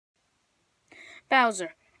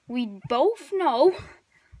Bowser, we both know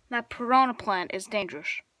that piranha plant is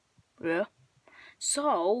dangerous. Yeah.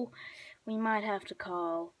 So, we might have to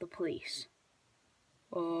call the police.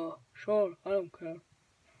 Sure, I don't care.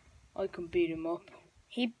 I can beat him up.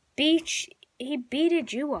 He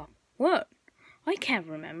beated you up. What? I can't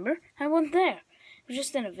remember. I wasn't there. It was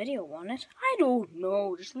just in a video, wasn't it? I don't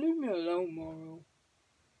know. Just leave me alone, Mario.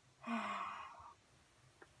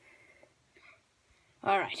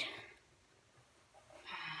 Alright.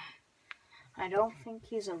 I don't think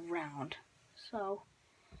he's around. So,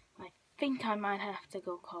 I think I might have to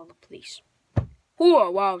go call the police. Who I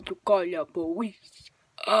want to call the police?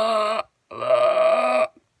 A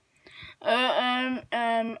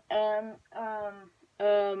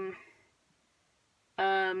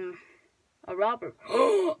robber.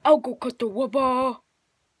 I'll go cut the rubber.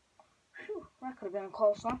 Phew, that could have been a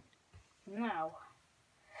close one. Now,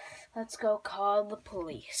 let's go call the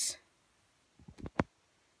police.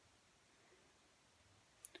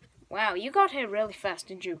 Wow, you got here really fast,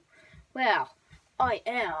 didn't you? Well, I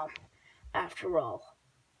am, after all,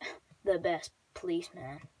 the best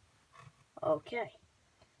policeman. Okay.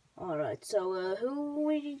 Alright, so who are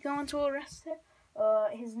we going to arrest here?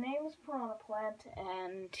 His name is Piranha Plant,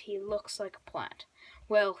 and he looks like a plant.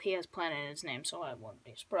 Well, he has plant in his name, so I wouldn't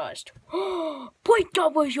be surprised. Wait,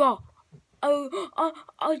 that was ya!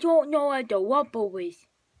 I don't know what the robber was.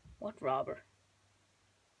 What robber?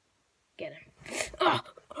 Get him.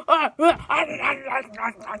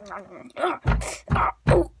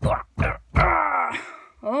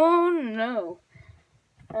 Oh no.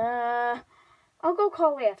 I'll go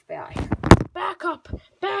call the FBI. Back up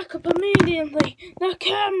immediately. The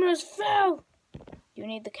cameras fell. You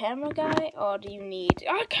need the camera guy, or do you need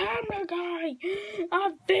a camera guy?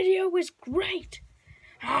 Our video is great.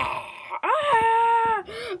 Back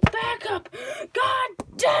up. God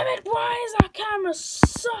damn it. Why does our camera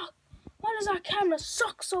suck? Why does our camera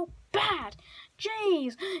suck so bad?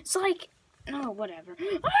 Jeez, it's like, no, whatever.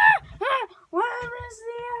 Where is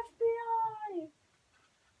the FBI?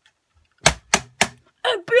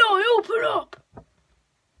 FBI, open up!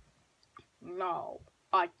 No,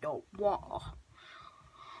 I don't want.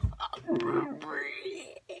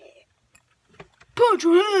 Put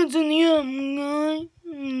your hands in the air,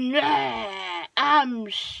 guy. I'm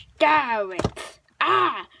starving.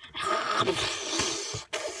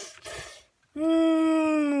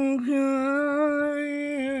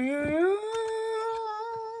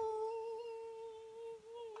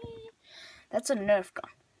 That's a Nerf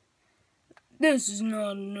gun. This is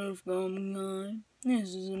not a Nerf gun, guy. This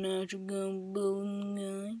is an actual gun,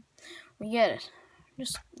 guy. We get it.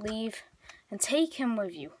 Just leave and take him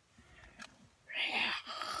with you.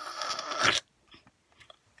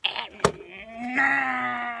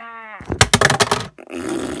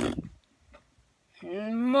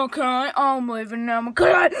 Okay, I'm leaving now.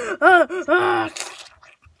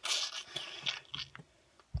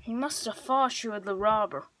 He must have fought you with the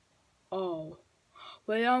robber. Oh,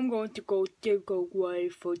 well, I'm going to go dig away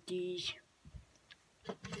for these.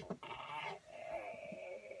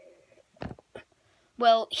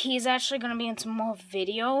 Well, he's actually going to be in some more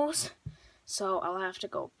videos, so I'll have to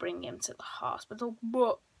go bring him to the hospital.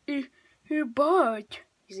 But he bad.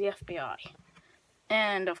 He's the FBI.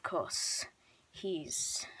 And, of course,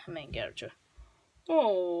 he's a main character.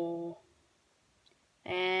 Oh.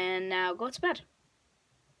 And now go to bed.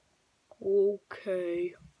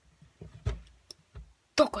 Okay.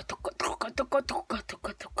 Oh,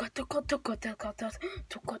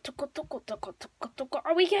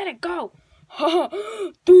 we get it. Go.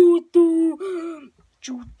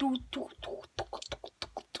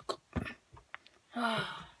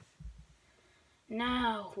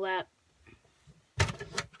 Now let.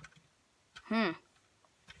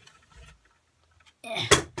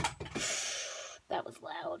 That was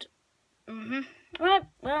loud. Alright,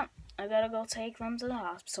 well, I gotta go take them to the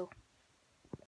hospital.